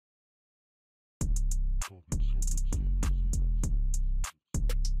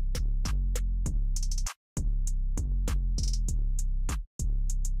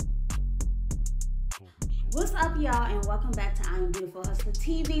What's up, y'all, and welcome back to IAmBeautifulHustler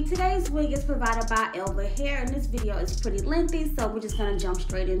TV. Today's wig is provided by Elva Hair, and this video is pretty lengthy, so we're just gonna jump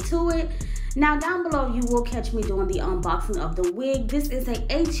straight into it. Now, down below, you will catch me doing the unboxing of the wig. This is a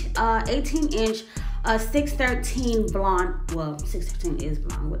 18-inch 613 blonde. Well, 613 is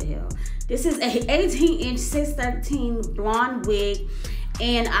blonde. What the hell? This is a 18-inch 613 blonde wig.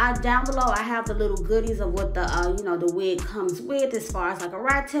 And down below, I have the little goodies of what the the wig comes with, as far as like a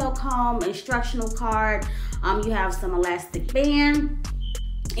rat tail comb, instructional card. You have some elastic band,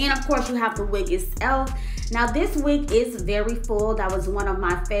 and of course you have the wig itself. Now this wig is very full. That was one of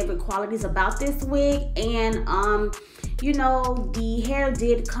my favorite qualities about this wig. And the hair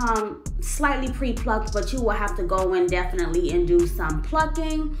did come slightly pre-plucked, but you will have to go in definitely and do some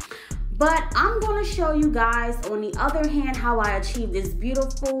plucking. But I'm going to show you guys, on the other hand, how I achieved this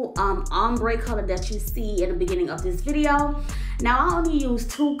beautiful ombre color that you see in the beginning of this video. Now, I only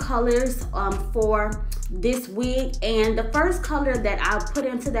used two colors for this wig. And the first color that I put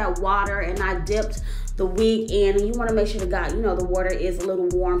into that water and I dipped the wig in, and you want to make sure the water is a little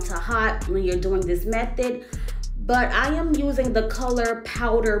warm to hot when you're doing this method. But I am using the color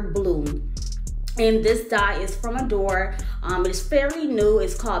Powder Blue. And this dye is from Adore. It's fairly new.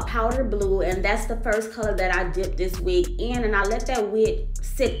 It's called Powder Blue, and that's the first color that I dipped this wig in. And I let that wig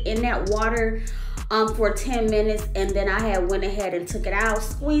sit in that water for 10 minutes, and then I went ahead and took it out,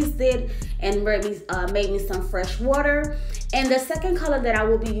 squeezed it, and made me some fresh water. And the second color that I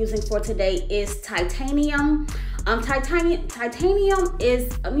will be using for today is Titanium. Titanium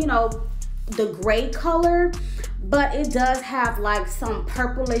is the gray color, but it does have like some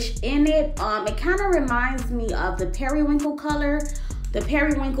purplish in it. It kind of reminds me of the periwinkle color. The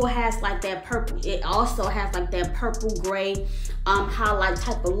periwinkle has like that purple. It also has like that purple gray highlight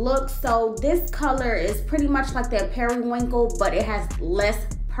type of look. So this color is pretty much like that periwinkle, but it has less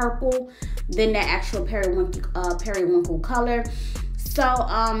purple than the actual periwinkle color. So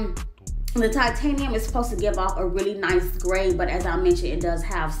the Titanium is supposed to give off a really nice gray, but as I mentioned, it does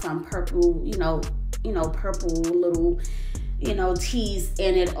have some purple, purple little, teas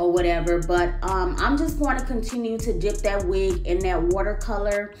in it or whatever. But I'm just going to continue to dip that wig in that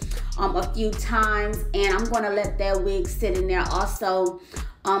watercolor a few times, and I'm going to let that wig sit in there also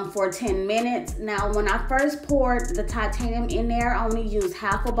for 10 minutes. Now, when I first poured the Titanium in there, I only used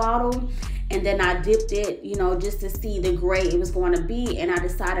half a bottle. And then I dipped it, just to see the gray it was going to be. And I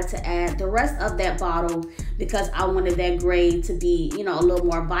decided to add the rest of that bottle because I wanted that gray to be, a little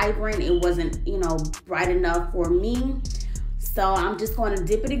more vibrant. It wasn't, bright enough for me. So I'm just going to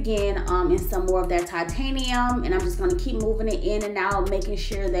dip it again in some more of that Titanium. And I'm just going to keep moving it in and out, making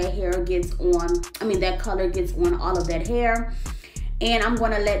sure that that color gets on all of that hair. And I'm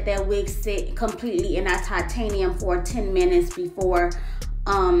going to let that wig sit completely in that Titanium for 10 minutes before,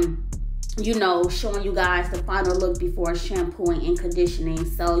 showing you guys the final look before shampooing and conditioning.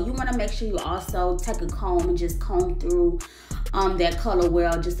 So you want to make sure you also take a comb and just comb through that color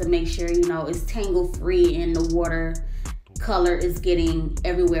well, just to make sure it's tangle free and the water color is getting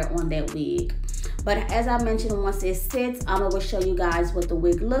everywhere on that wig. But as I mentioned, once it sits, I will show you guys what the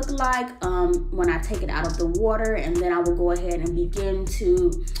wig look like when I take it out of the water, and then I will go ahead and begin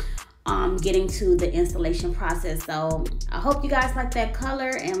to getting to the installation process. So I hope you guys like that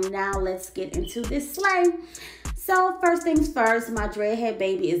color, and now let's get into this slay. So first things first, my dreadhead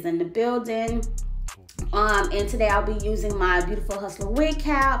baby is in the building, and today I'll be using my Beautiful Hustler wig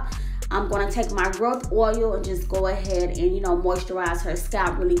cap. I'm going to take my growth oil and just go ahead and moisturize her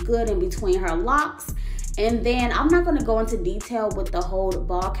scalp really good in between her locks. And then I'm not going to go into detail with the whole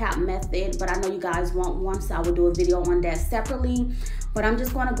ball cap method, but I know you guys want one, so I will do a video on that separately. But I'm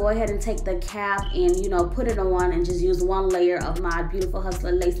just going to go ahead and take the cap and, put it on and just use one layer of my Beautiful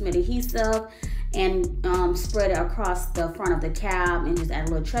Hustler lace mid adhesive and spread it across the front of the cap, and just add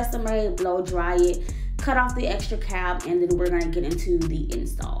a little Tresemme, blow dry it, cut off the extra cap, and then we're going to get into the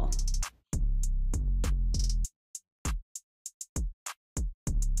install.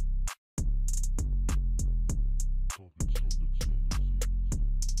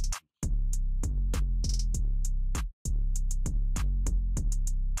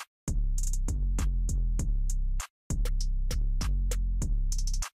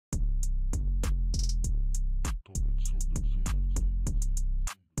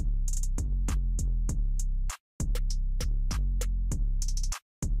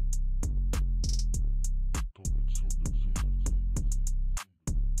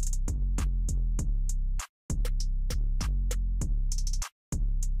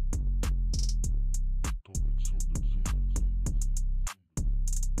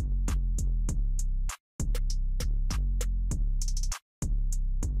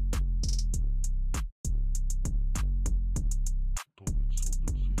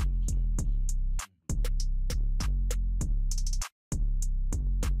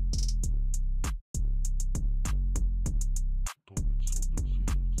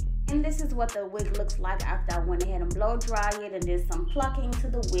 And this is what the wig looks like after I went ahead and blow dry it and did some plucking to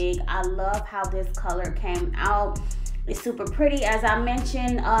the wig. I love how this color came out. It's super pretty. As I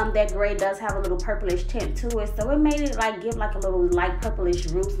mentioned, that gray does have a little purplish tint to it, so it made it like give like a little light purplish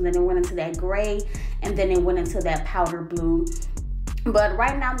roots, and then it went into that gray, and then it went into that powder blue. But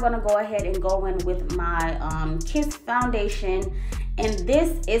right now I'm gonna go ahead and go in with my Kiss foundation, and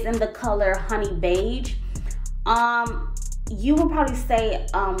this is in the color Honey Beige. You would probably say,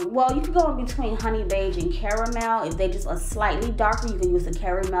 well, you could go in between Honey Beige and Caramel. If they just are slightly darker, you can use the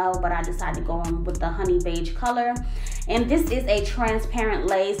Caramel, but I decided to go in with the Honey Beige color. And this is a transparent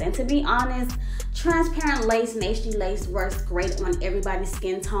lace, and to be honest, transparent lace and HD lace works great on everybody's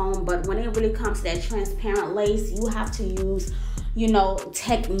skin tone, but when it really comes to that transparent lace, you have to use, you know,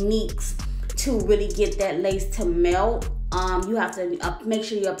 techniques to really get that lace to melt. You have to make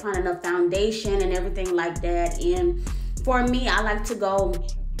sure you're applying enough foundation and everything like that. And for me, I like to go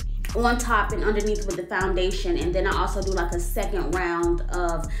on top and underneath with the foundation, and then I also do like a second round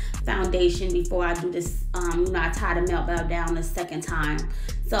of foundation before I do this. You know, I tie the melt bow down a second time.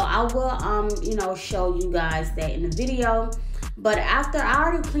 So I will, you know, show you guys that in the video. But after I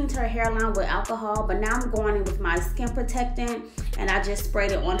already cleaned her hairline with alcohol, but now I'm going in with my skin protectant, and I just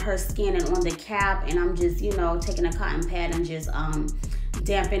sprayed it on her skin and on the cap, and I'm just, you know, taking a cotton pad and just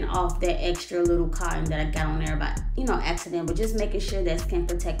dampen off that extra little cotton that I got on there by, you know, accident, but just making sure that skin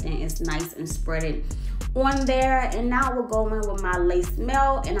protectant is nice and spread it on there. And now we'll go in with my lace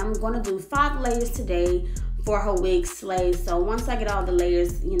melt, and I'm gonna do 5 layers today for her wig Slay. So once I get all the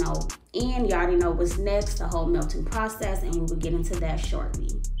layers, you know, in, you already know what's next, the whole melting process, and we will get into that shortly.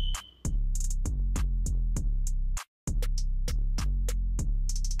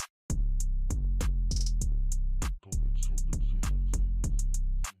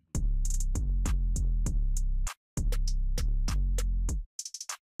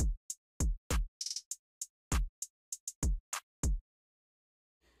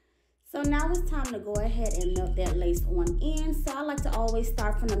 So now it's time to go ahead and melt that lace on in. So I like to always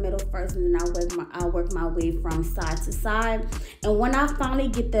start from the middle first, and then I work my wig from side to side. And when I finally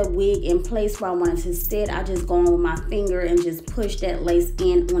get the wig in place where I want it to sit, I just go in with my finger and just push that lace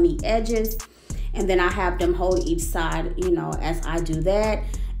in on the edges. And then I have them hold each side, you know, as I do that.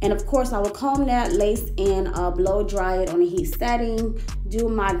 And of course, I will comb that lace and blow dry it on a heat setting, do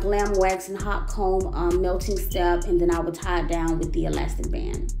my glam wax and hot comb melting step, and then I will tie it down with the elastic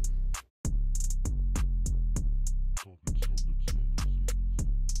band.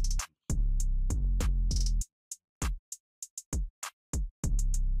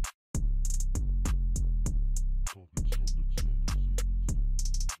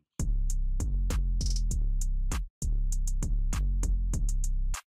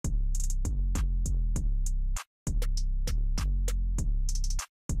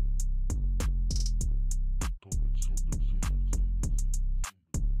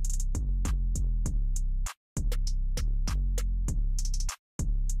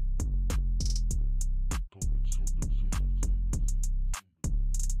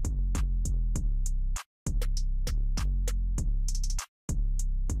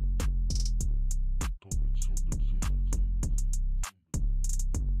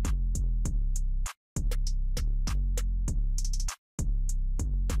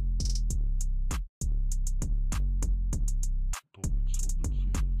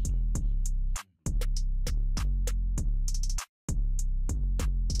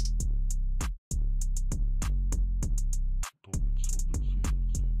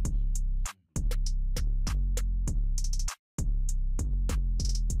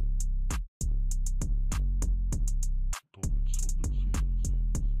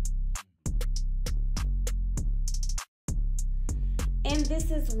 And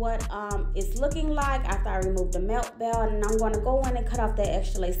this is what it's looking like after I remove the melt belt. And I'm going to go in and cut off that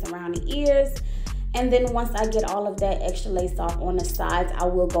extra lace around the ears. And then once I get all of that extra lace off on the sides, I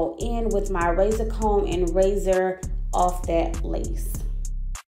will go in with my razor comb and razor off that lace.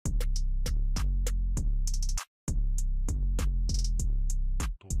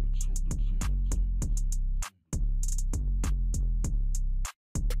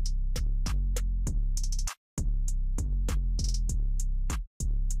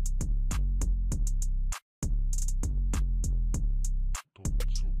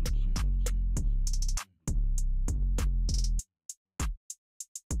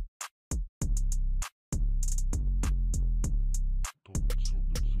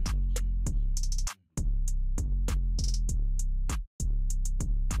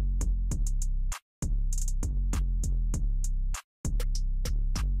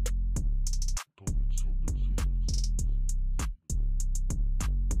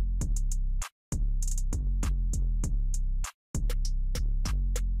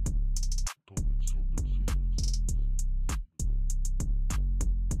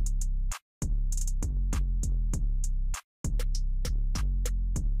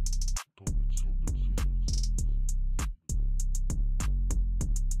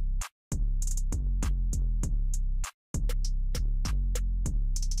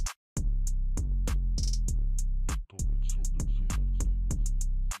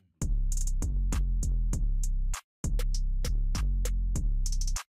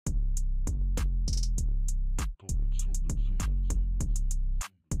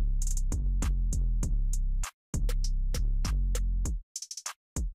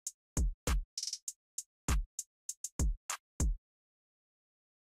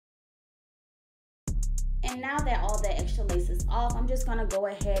 And now that all the extra lace is off, I'm just gonna go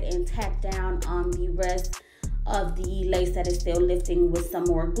ahead and tack down on the rest of the lace that is still lifting with some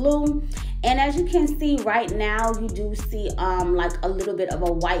more glue. And as you can see right now, you do see like a little bit of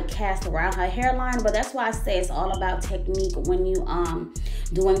a white cast around her hairline, but that's why I say it's all about technique when you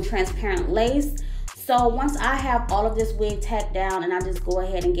doing transparent lace. So once I have all of this wig tacked down and I just go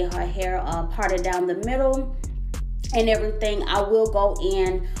ahead and get her hair parted down the middle and everything, I will go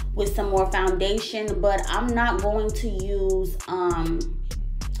in with some more foundation, but I'm not going to use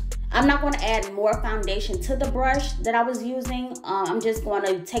I'm not going to add more foundation to the brush that I was using. I'm just going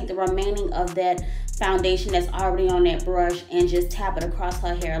to take the remaining of that foundation that's already on that brush and just tap it across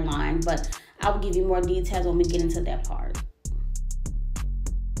her hairline. But I will give you more details when we get into that part.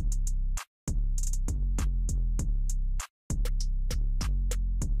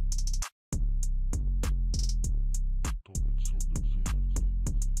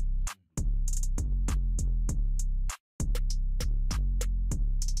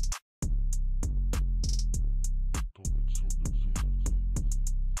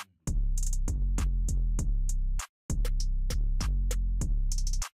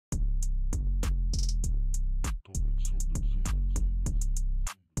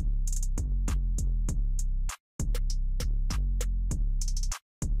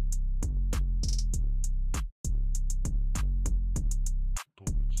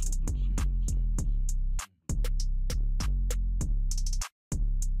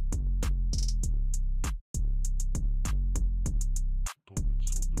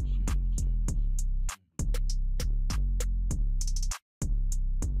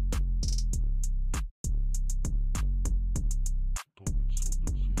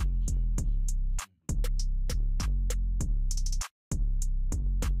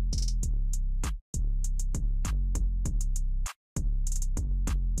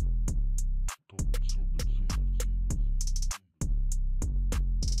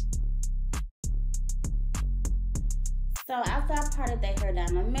 So after I parted the hair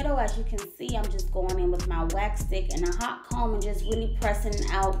down the middle, as you can see, I'm just going in with my wax stick and a hot comb and just really pressing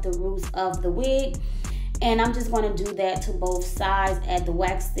out the roots of the wig. And I'm just going to do that to both sides, add the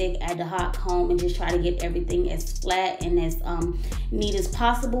wax stick, add the hot comb, and just try to get everything as flat and as neat as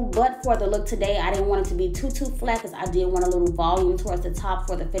possible. But for the look today, I didn't want it to be too flat because I did want a little volume towards the top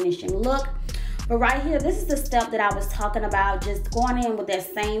for the finishing look. But right here, this is the step that I was talking about, just going in with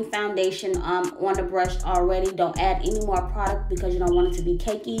that same foundation on the brush already. Don't add any more product because you don't want it to be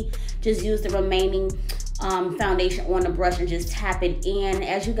cakey. Just use the remaining foundation on the brush and just tap it in.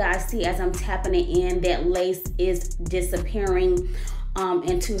 As you guys see, as I'm tapping it in, that lace is disappearing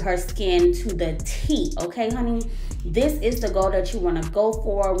into her skin to the T. Okay, honey? This is the goal that you want to go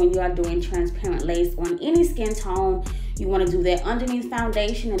for when you are doing transparent lace on any skin tone. You want to do that underneath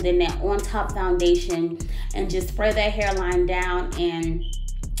foundation and then that on top foundation and just spray that hairline down and,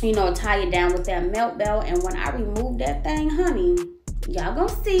 you know, tie it down with that melt belt. And when I remove that thing, honey, y'all gonna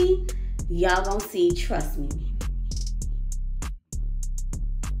see. Y'all gonna see, trust me.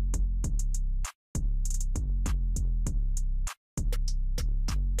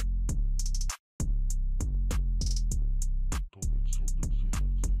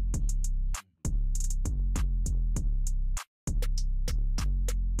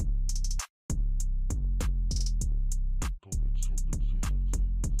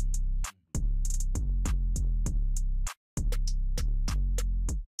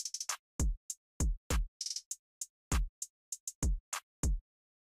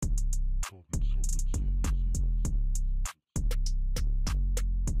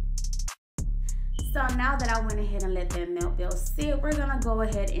 So now that I went ahead and let that melt belt sit, we're gonna go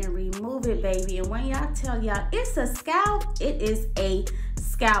ahead and remove it, baby. And when y'all tell y'all it's a scalp, it is a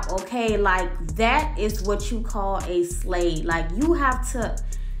scalp, okay? Like, that is what you call a slade. Like, you have to,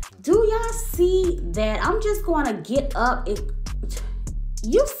 do y'all see that? I'm just gonna get up.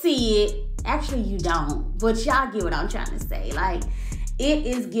 You see it, actually you don't, but y'all get what I'm trying to say. Like, it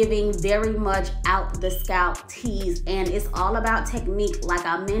is giving very much out the scalp tease, and it's all about technique. Like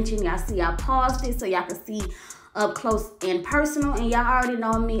I mentioned, y'all see I paused it so y'all can see up close and personal. And y'all already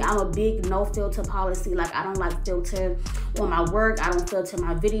know me, I'm a big no filter policy. Like, I don't like filter on my work. I don't filter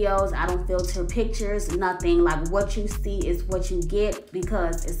my videos. I don't filter pictures, nothing. Like, what you see is what you get,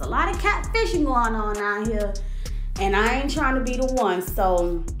 because it's a lot of catfishing going on out here, and I ain't trying to be the one.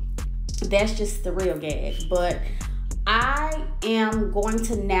 So that's just the real gag. But I am going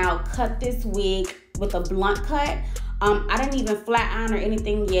to now cut this wig with a blunt cut. I didn't even flat iron or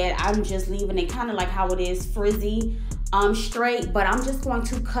anything yet. I'm just leaving it kind of like how it is, frizzy, straight. But I'm just going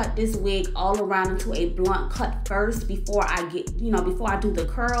to cut this wig all around into a blunt cut first before I get, before I do the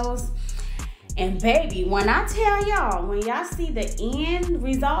curls. And baby, when I tell y'all, when y'all see the end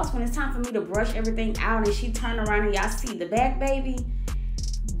results, when it's time for me to brush everything out and she turn around and y'all see the back, baby,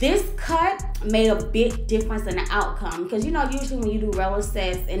 this cut made a big difference in the outcome. Because you know, usually when you do roller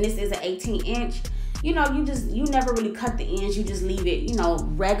sets, and this is an 18-inch, you know, you never really cut the ends, you just leave it, you know,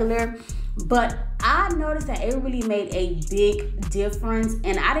 regular. But I noticed that it really made a big difference,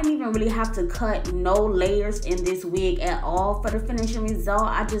 and I didn't even really have to cut no layers in this wig at all for the finishing result.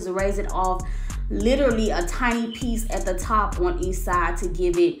 I just raised it off literally a tiny piece at the top on each side to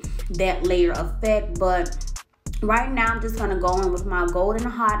give it that layer effect. But right now I'm just gonna go in with my golden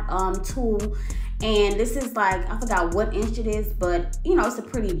hot tool, and this is like, I forgot what inch it is, but you know, it's a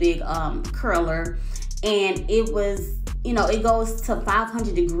pretty big curler, and it was, you know, it goes to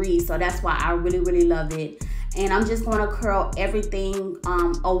 500 degrees, so that's why I really love it. And I'm just going to curl everything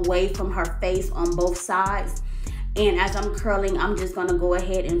away from her face on both sides. And as I'm curling, I'm just going to go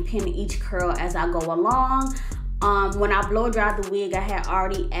ahead and pin each curl as I go along. When I blow dried the wig, I had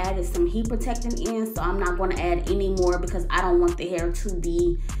already added some heat protectant in, so I'm not going to add any more because I don't want the hair to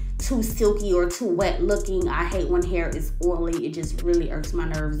be too silky or too wet looking. I hate when hair is oily. It just really irks my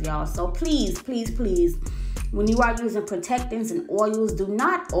nerves, y'all. So please, when you are using protectants and oils, do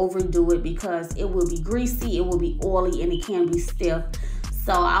not overdo it because it will be greasy, it will be oily, and it can be stiff.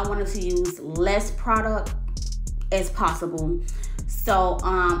 So I wanted to use less product as possible. So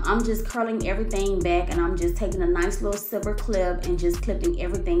I'm just curling everything back, and I'm just taking a nice little silver clip and just clipping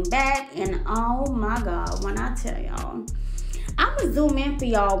everything back. And oh my God, when I tell y'all, I'm gonna zoom in for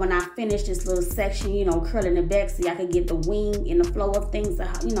y'all when I finish this little section, you know, curling it back so y'all can get the wing and the flow of things,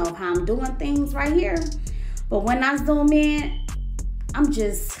 you know, how I'm doing things right here. But when I zoom in, I'm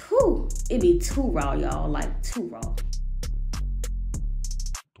just, whew, it be too raw, y'all, like too raw.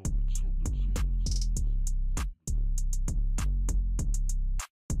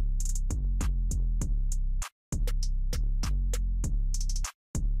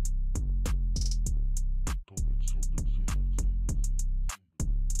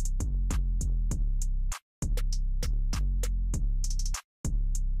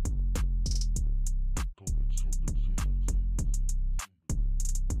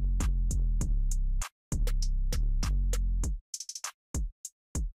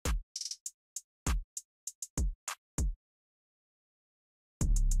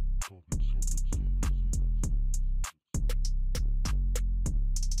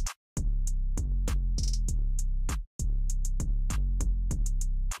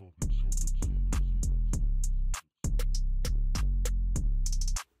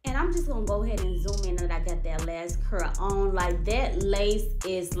 I'm just gonna go ahead and zoom in that I got that last curl on. Like, that lace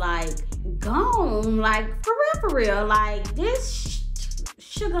is like gone, like for real. Like, this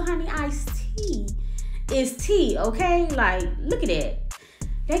sugar honey iced tea is tea, okay? Like, look at that.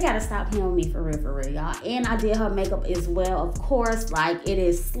 They gotta stop playing with me for real, y'all. And I did her makeup as well, of course. Like, it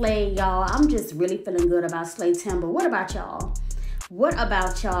is slay, y'all. I'm just really feeling good about Slay Timber. What about y'all? What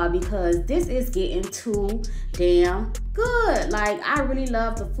about y'all? Because this is getting too damn good. Like, I really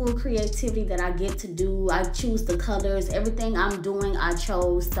love the full creativity that I get to do. I choose the colors. Everything I'm doing, I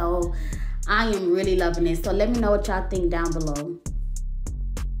chose. So I am really loving it. So let me know what y'all think down below.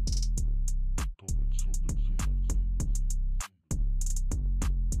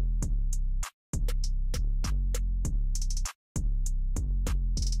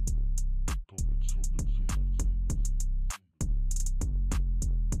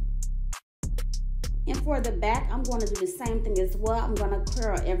 And for the back, I'm going to do the same thing as well. I'm going to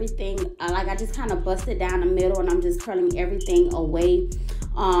curl everything. Like, I just kind of busted down the middle, and I'm just curling everything away,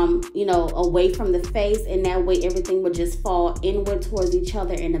 you know, away from the face. And that way, everything would just fall inward towards each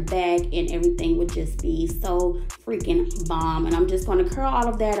other in the back, and everything would just be so freaking bomb. And I'm just going to curl all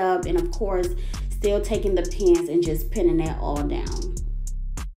of that up, and of course, still taking the pins and just pinning that all down.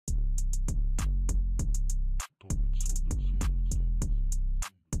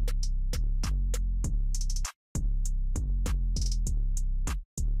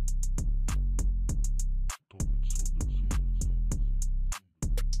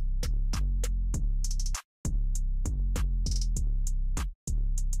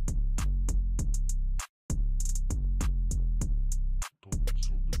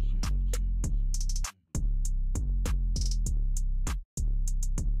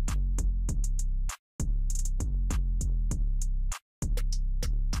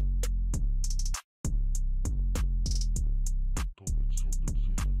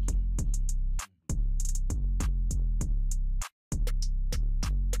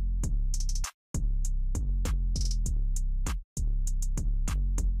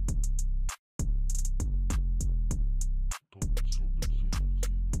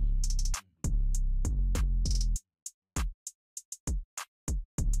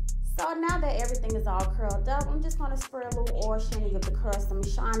 So now that everything is all curled up, I'm just going to spray a little oil sheen to give the curl some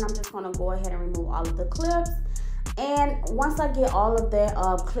shine. I'm just going to go ahead and remove all of the clips. And once I get all of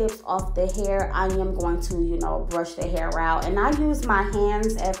the clips off the hair, I am going to, you know, brush the hair out. And I use my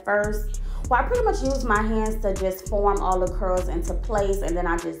hands at first. Well, I pretty much use my hands to just form all the curls into place. And then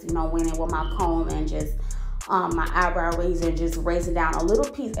I just, you know, went in with my comb and just my eyebrow razor, just raise it down a little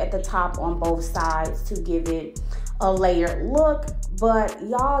piece at the top on both sides to give it a layered look. But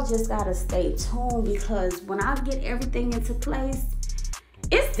y'all just gotta stay tuned, because when I get everything into place,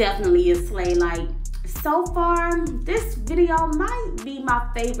 it's definitely a slay. Like, so far this video might be my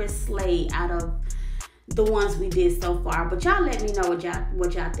favorite slay out of the ones we did so far. But y'all let me know what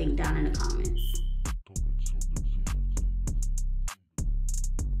y'all think down in the comments.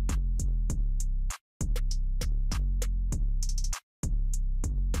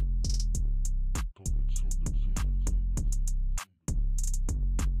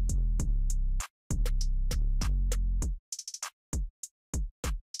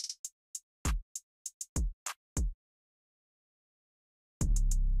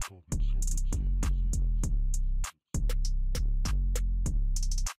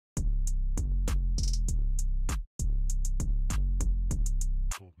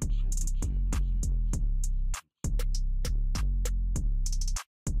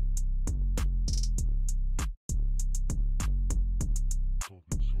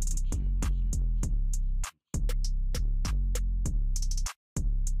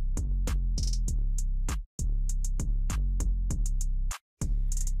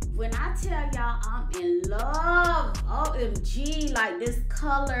 When I tell y'all I'm in love, OMG, like this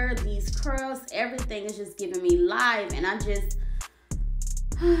color, these curls, everything is just giving me life. And I'm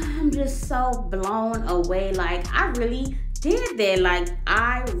just so blown away. Like, I really did that. Like,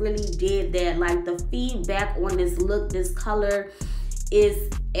 I really did that. Like, the feedback on this look, this color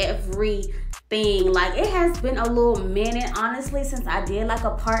is everything. Like, it has been a little minute, honestly, since I did like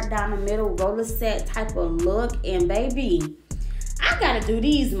a part down the middle roller set type of look. And baby, I gotta do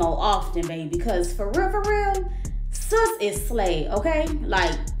these more often, baby, because for real, sus is slay, okay?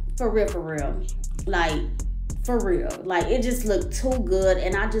 Like, for real. Like, for real. Like, it just looked too good.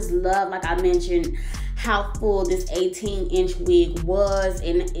 And I just love, like I mentioned, how full this 18-inch wig was.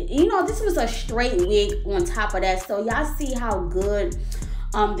 And, you know, this was a straight wig on top of that. So y'all see how good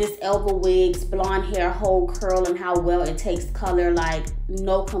this Elva wig's blonde hair whole curl and how well it takes color. Like,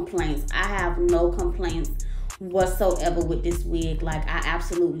 no complaints. I have no complaints whatsoever with this wig. Like, I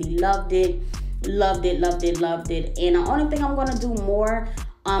absolutely loved it. And the only thing I'm gonna do more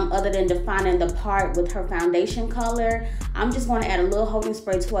other than defining the part with her foundation color, I'm just going to add a little holding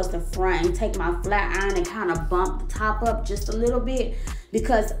spray towards the front and take my flat iron and kind of bump the top up just a little bit,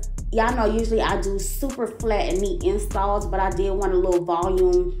 because y'all know usually I do super flat and neat installs, but I did want a little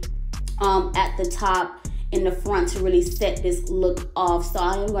volume at the top in the front to really set this look off. So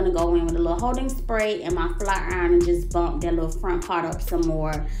I am going to go in with a little holding spray and my flat iron and just bump that little front part up some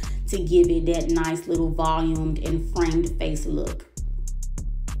more to give it that nice little volumed and framed face look.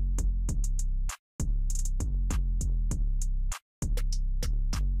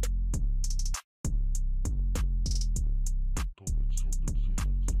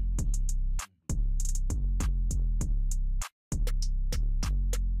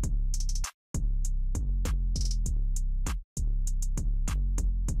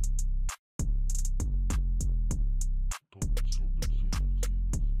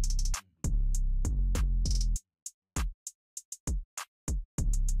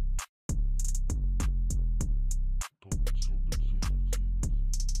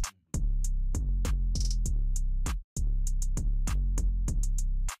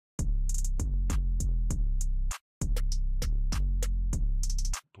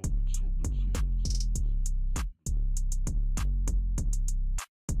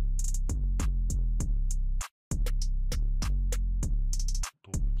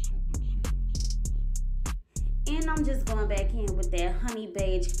 And I'm just going back in with that honey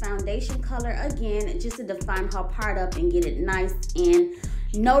beige foundation color again, just to define her part up and get it nice and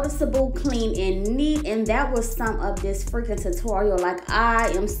noticeable, clean and neat. And that was some of this freaking tutorial. Like, I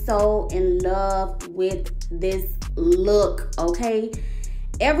am so in love with this look, okay?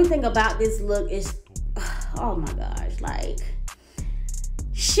 Everything about this look is, oh my gosh, like,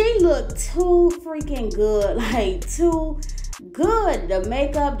 she looked too freaking good, like too good. The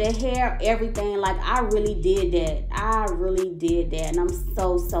makeup, the hair, everything. Like, I really did that. And I'm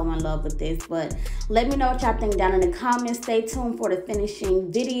so in love with this. But let me know what y'all think down in the comments. Stay tuned for the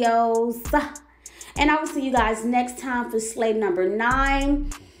finishing videos, and I will see you guys next time for slay number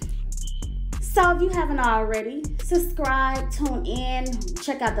 9. So if you haven't already, subscribe, tune in,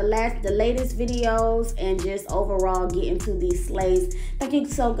 check out the latest videos, and just overall get into these slaves. Thank you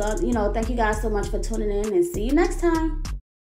guys so much for tuning in, and see you next time.